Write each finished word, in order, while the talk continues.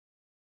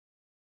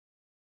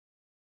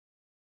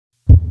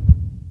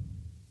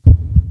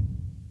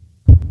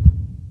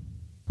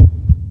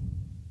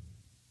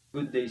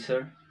Good day,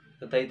 sir.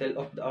 The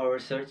title of our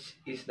research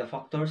is The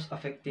Factors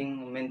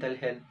Affecting Mental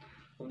Health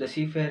of the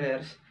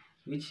Seafarers,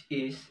 which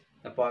is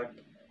a part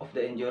of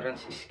the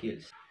endurance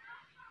skills.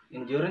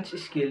 Endurance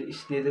skill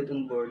is needed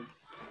on board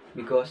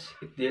because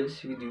it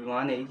deals with the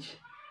manage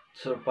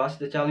to surpass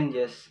the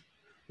challenges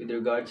with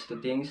regards to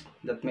things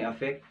that may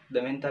affect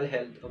the mental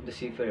health of the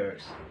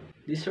seafarers.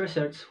 This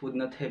research would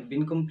not have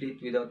been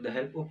complete without the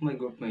help of my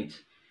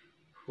groupmates,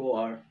 who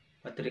are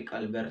Patrick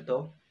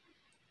Alberto,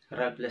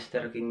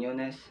 Lhester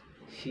Quiñones,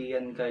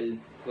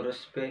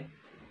 Gorospe,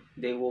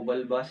 Daewo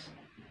Balbas,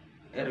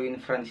 Erwin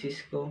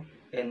Francisco,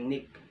 and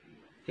Nick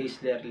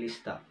Haizler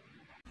Lista.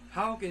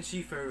 How can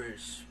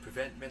seafarers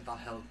prevent mental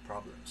health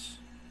problems?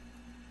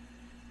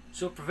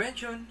 So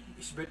prevention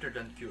is better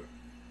than cure.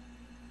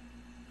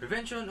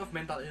 Prevention of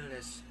mental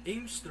illness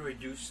aims to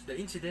reduce the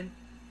incidence,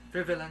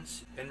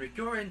 prevalence, and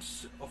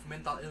recurrence of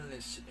mental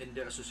illness and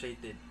their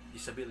associated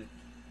disability.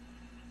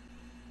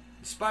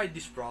 Despite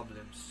these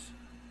problems,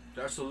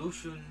 there are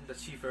solutions that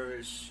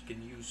seafarers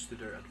can use to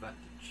their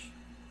advantage.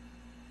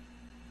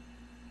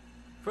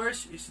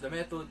 First is the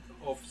method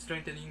of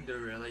strengthening their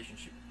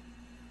relationship.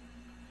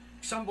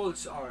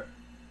 Examples are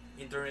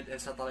internet and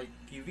satellite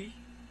TV,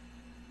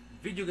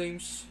 video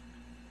games,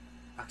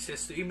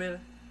 access to email,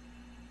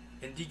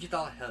 and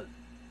digital health.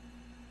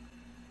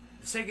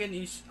 The second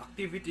is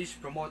activities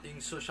promoting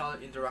social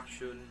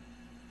interaction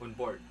on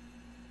board.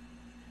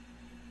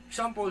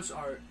 Examples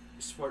are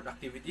sport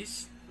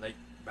activities like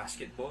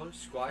basketball,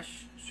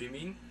 squash,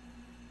 swimming,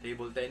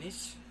 table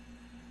tennis,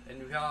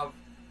 and we have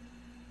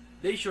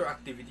leisure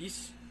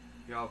activities.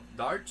 We have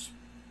darts,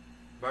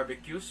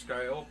 barbecues,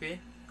 karaoke,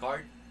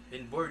 card,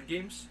 and board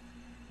games,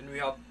 and we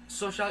have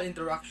social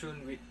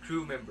interaction with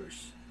crew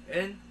members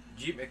and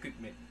gym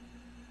equipment.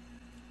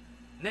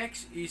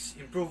 Next is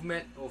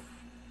improvement of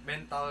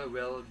mental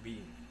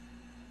well-being.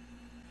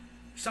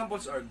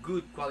 Examples are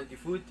good quality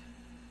food,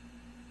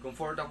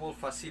 comfortable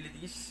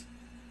facilities,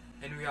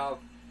 and we have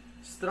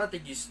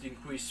strategies to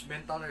increase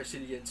mental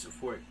resilience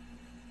of work.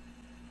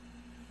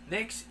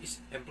 Next is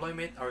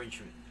employment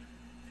arrangement.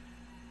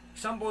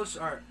 Examples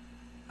are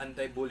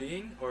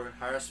anti-bullying or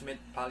harassment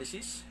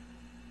policies.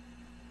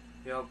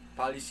 We have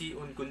policy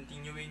on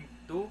continuing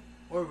to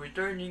or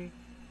returning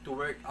to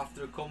work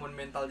after common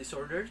mental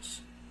disorders.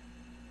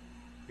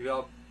 We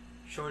have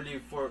shore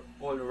leave for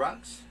all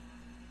ranks.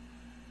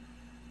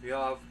 We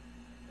have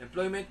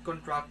employment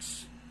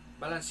contracts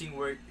balancing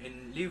work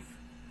and leave.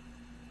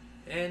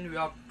 And we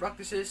have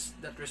practices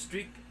that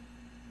restrict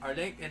our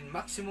length and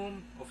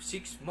maximum of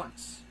 6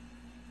 months.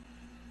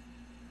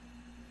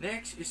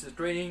 Next is the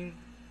training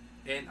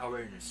and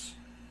awareness.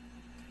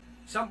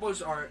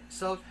 Examples are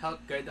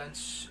self-help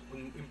guidance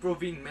on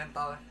improving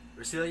mental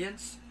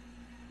resilience.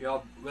 We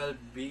have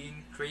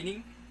well-being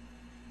training.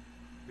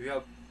 We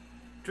have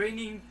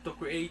training to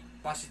create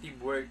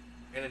positive work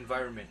and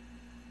environment.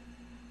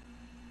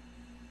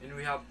 And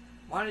we have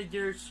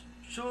managers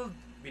should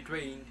be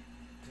trained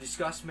to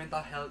discuss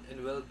mental health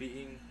and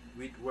well-being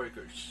with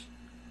workers.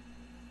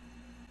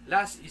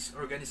 Last is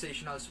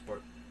organizational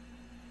support.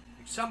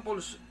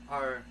 Examples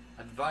are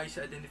advice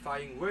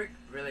identifying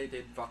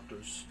work-related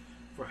factors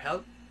for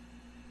health.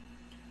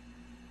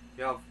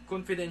 You have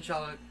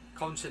confidential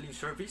counseling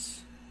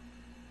service,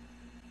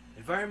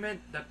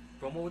 environment that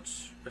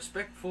promotes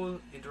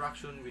respectful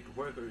interaction with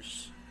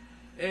workers,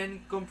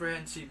 and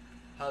comprehensive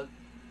health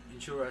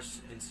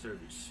insurance and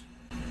service.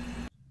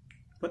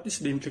 What is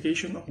the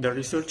implication of the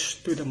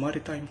research to the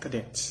maritime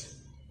cadets?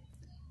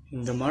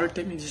 In the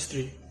maritime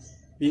industry,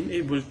 being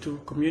able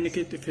to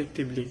communicate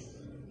effectively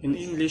in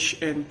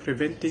English and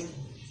preventing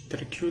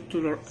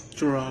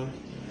intercultural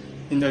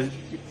and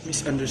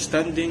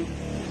misunderstanding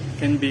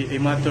can be a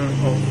matter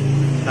of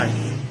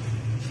life.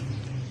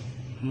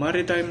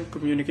 Maritime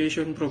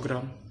communication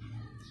program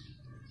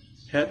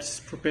helps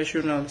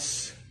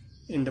professionals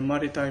in the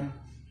maritime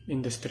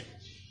industry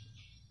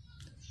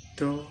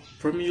to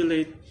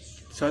formulate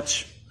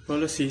such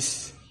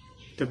policies,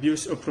 the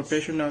views of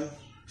professional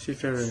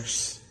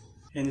seafarers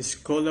and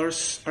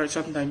scholars are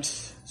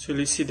sometimes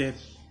solicited,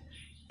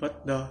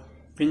 but the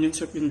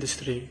opinions of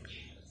industry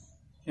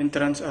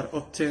entrants are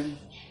often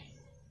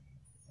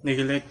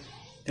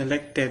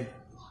neglected.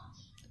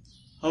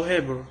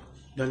 However,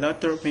 the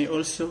latter may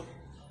also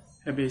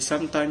have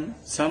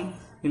some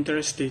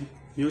interesting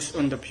views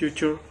on the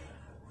future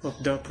of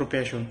the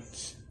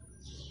professions,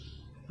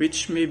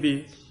 which may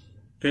be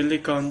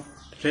relevant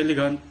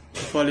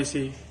to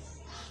policy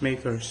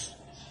makers.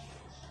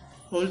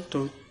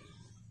 Although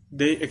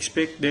they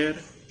expect their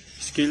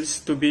skills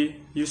to be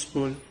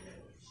useful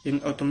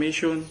in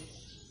automation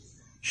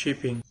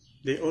shipping,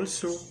 they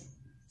also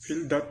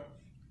feel that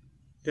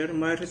their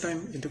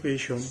maritime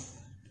education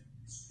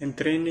and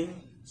training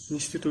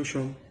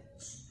institutions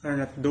are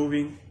not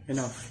doing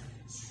enough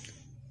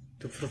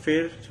to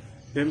prepare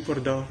them for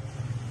the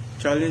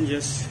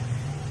challenges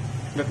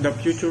that the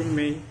future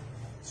may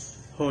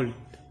hold.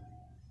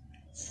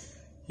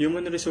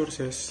 Human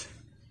resources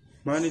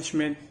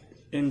management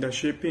in the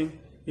shipping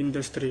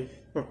industry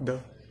of the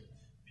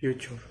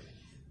future.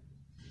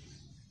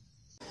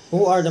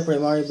 Who are the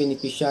primary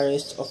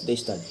beneficiaries of the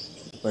study?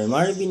 The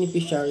primary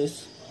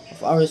beneficiaries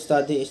of our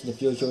study is the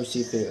future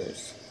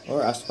seafarers,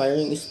 or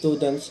aspiring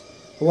students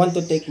who want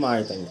to take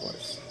maritime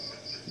course.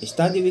 The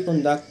study we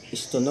conduct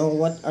is to know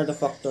what are the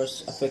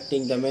factors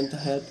affecting the mental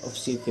health of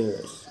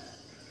seafarers.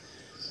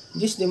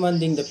 This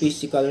demanding the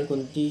physical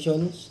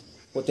conditions,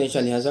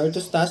 potentially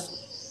hazardous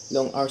tasks,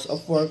 long hours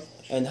of work,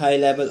 and high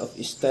level of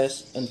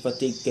stress and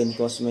fatigue can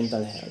cause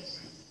mental health.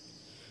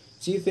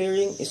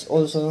 Seafaring is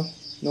also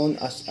known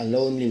as a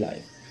lonely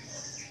life.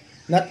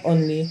 Not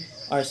only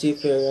are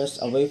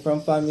seafarers away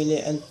from family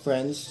and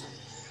friends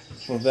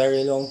for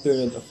very long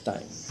period of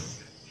time,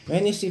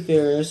 many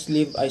seafarers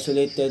live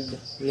isolated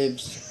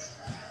lives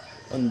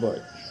on board.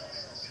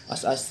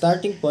 As a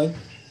starting point,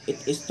 it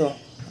is to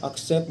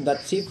accept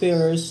that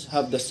seafarers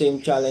have the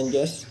same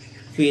challenges,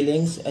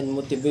 feelings, and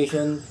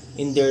motivation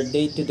in their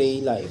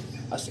day-to-day life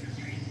as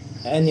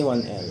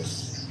anyone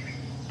else.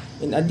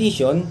 In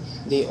addition,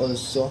 they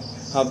also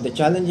have the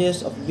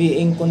challenges of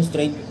being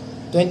constrained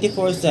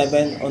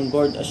 24/7 on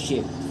board a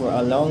ship for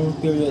a long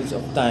periods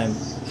of time,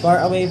 far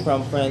away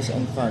from friends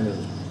and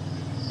family.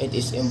 It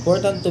is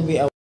important to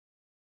be aware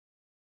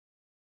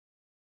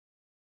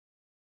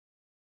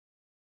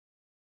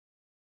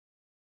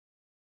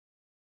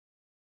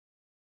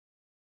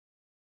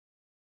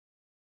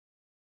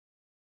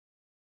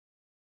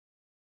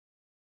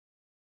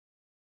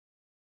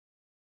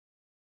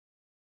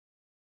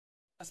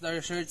as the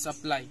research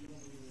apply.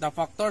 The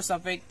factors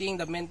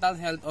affecting the mental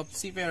health of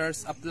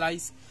seafarers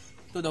applies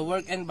to the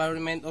work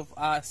environment of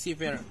a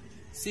seafarer.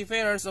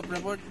 Seafarers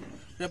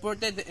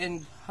reported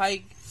in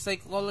high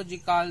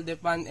psychological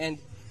demand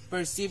and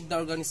perceived the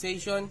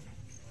organization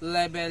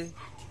level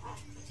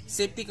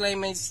safety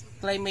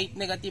climate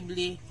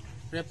negatively,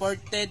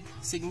 reported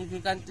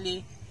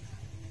significantly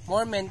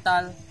more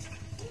mental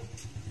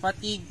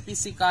fatigue,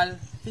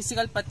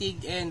 physical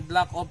fatigue, and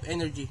lack of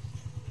energy.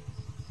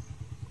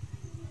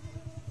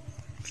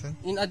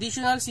 In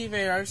additional,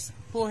 seafarers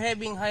who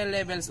having high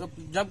levels of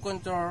job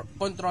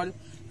control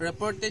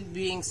reported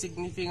being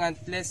significant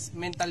less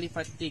mentally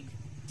fatigued.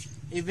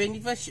 A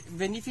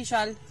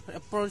beneficial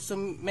approach to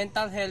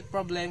mental health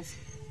problems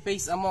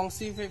faced among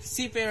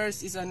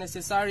seafarers is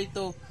necessary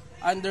to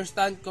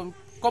understand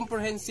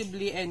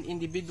comprehensively and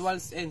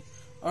individuals and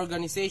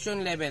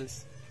organization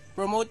levels,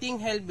 promoting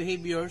health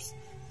behaviors,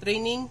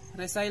 training,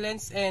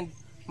 resilience, and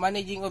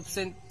managing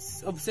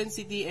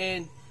obesity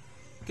and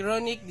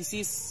chronic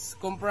disease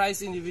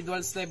comprise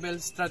individuals level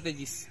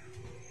strategies.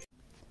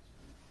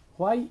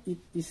 Why it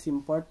is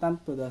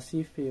important to the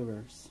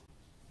seafarers?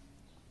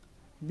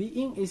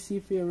 Being a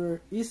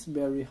seafarer is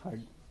very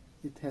hard.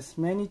 It has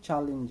many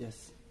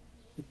challenges.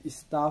 It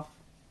is tough,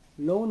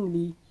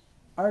 lonely,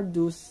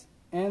 arduous,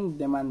 and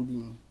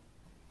demanding.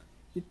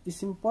 It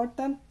is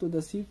important to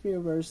the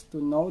seafarers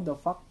to know the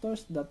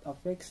factors that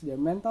affects their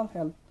mental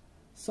health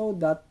so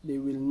that they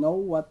will know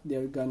what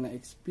they're gonna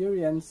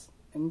experience,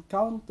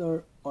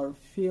 encounter, or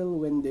feel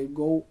when they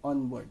go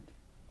on board.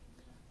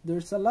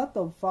 There's a lot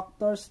of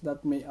factors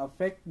that may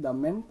affect the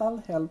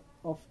mental health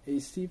of a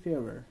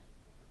seafarer,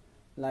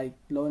 like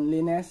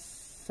loneliness,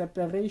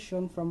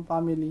 separation from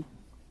family,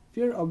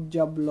 fear of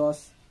job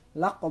loss,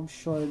 lack of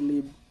shore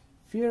leave,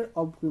 fear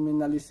of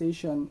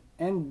criminalization,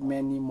 and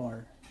many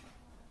more.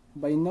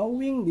 By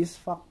knowing these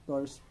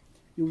factors,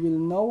 you will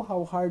know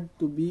how hard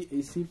to be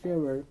a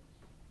seafarer,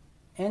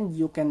 and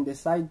you can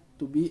decide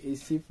to be a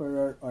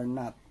seafarer or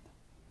not.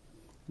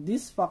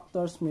 These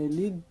factors may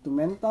lead to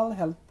mental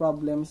health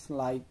problems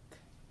like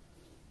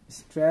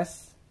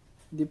stress,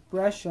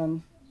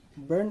 depression,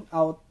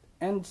 burnout,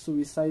 and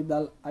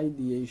suicidal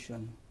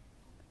ideation.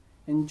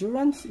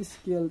 Endurance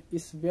skill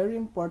is very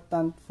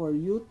important for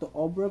you to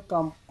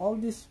overcome all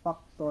these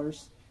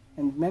factors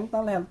and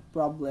mental health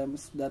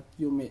problems that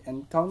you may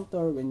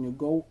encounter when you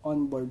go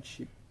on board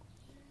ship.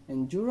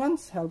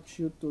 Endurance helps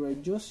you to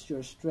reduce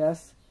your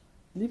stress,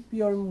 lift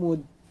your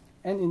mood,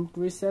 and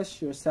increases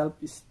your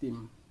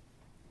self-esteem.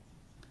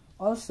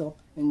 Also,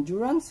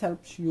 endurance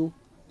helps you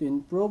to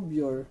improve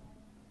your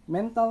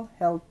mental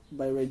health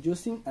by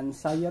reducing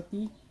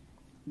anxiety,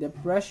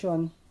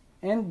 depression,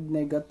 and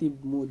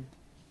negative mood.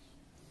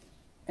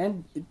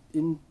 And it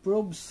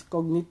improves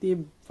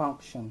cognitive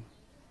function.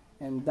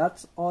 And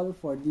that's all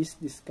for this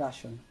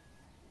discussion.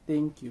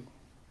 Thank you.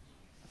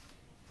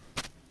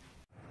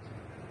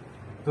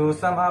 To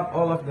sum up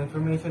all of the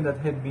information that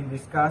had been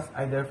discussed,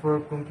 I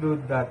therefore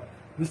conclude that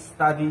this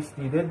study is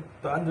needed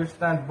to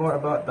understand more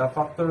about the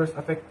factors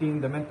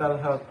affecting the mental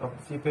health of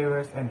the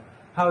seafarers and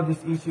how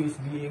this issue is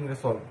being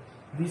resolved.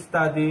 This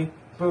study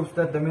proves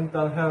that the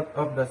mental health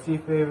of the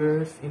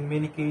seafarers in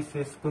many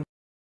cases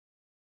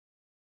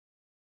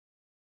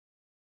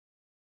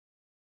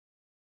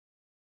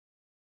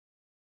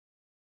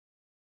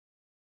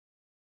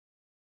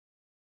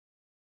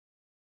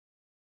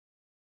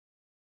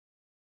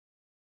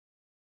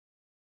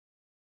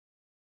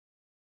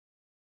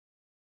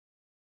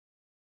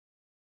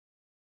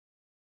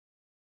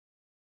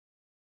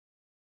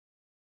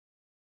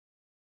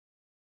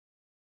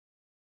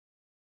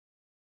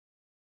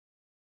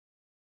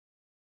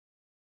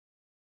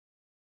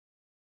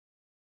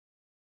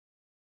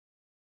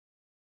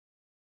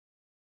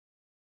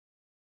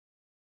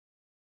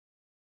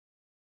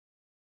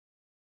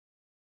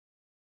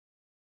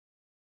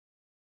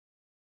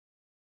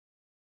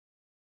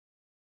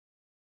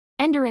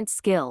Endurance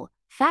skill,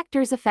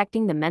 factors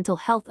affecting the mental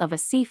health of a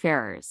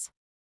seafarers.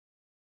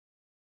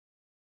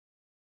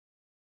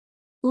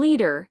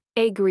 Leader,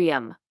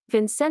 Agriam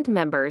Vincent.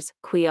 Members,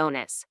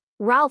 Quiñones,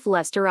 Ralph,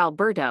 Lhester,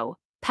 Alberto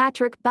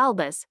Patrick,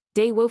 Balbas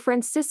Daewo,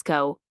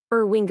 Francisco,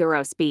 Erwin,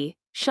 Gorospe,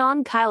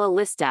 Sean,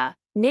 Lista,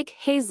 Nick,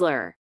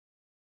 Haizler.